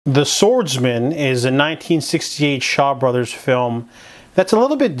The Swordsman is a 1968 Shaw Brothers film that's a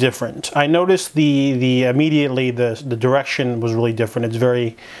little bit different. I noticed immediately the direction was really different. It's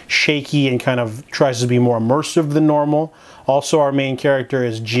very shaky and kind of tries to be more immersive than normal. Also, our main character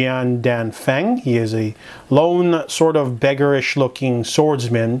is Jian Dan Feng. He is a lone, sort of beggarish looking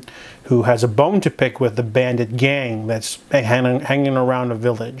swordsman who has a bone to pick with the bandit gang that's hanging around a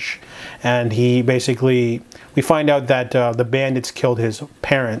village. And he basically, we find out that the bandits killed his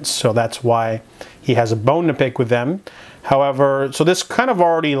parents, so that's why he has a bone to pick with them. However, so this kind of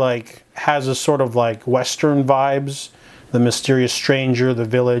already like has a sort of like Western vibes. The mysterious stranger, the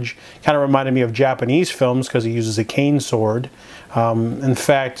village, kind of reminded me of Japanese films because he uses a cane sword. In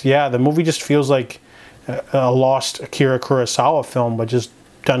fact, yeah, the movie just feels like a lost Akira Kurosawa film, but just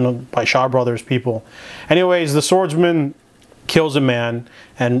done by Shaw Brothers people. Anyways, the swordsman kills a man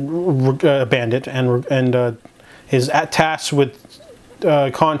and a bandit and is tasked with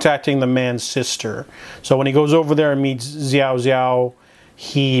contacting the man's sister. So when he goes over there and meets Xiao Xiao,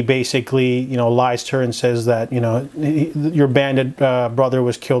 he basically, you know, lies to her and says that, you know, your bandit brother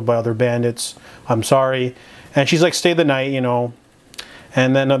was killed by other bandits. I'm sorry. And she's like, stay the night, you know.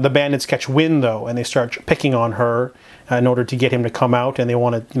 And then the bandits catch wind, though, and they start picking on her in order to get him to come out, and they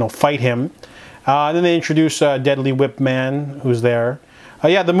want to, you know, fight him. Then they introduce a deadly whip man who's there.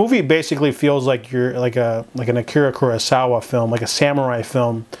 Yeah, the movie basically feels like you're like an Akira Kurosawa film, like a samurai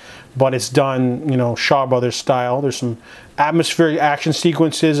film, but it's done, you know, Shaw Brothers style. There's some atmospheric action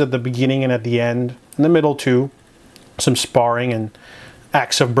sequences at the beginning and at the end, in the middle too. Some sparring and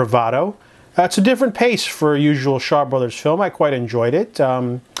acts of bravado. It's a different pace for a usual Shaw Brothers film. I quite enjoyed it.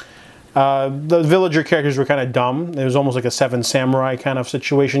 The villager characters were kind of dumb. There was almost like a Seven Samurai kind of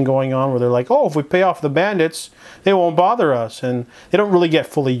situation going on where they're like, oh, if we pay off the bandits, they won't bother us. And they don't really get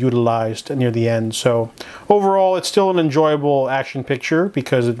fully utilized near the end. So overall, it's still an enjoyable action picture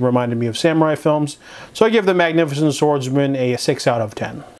because it reminded me of samurai films. So I give The Magnificent Swordsman a 6 out of 10.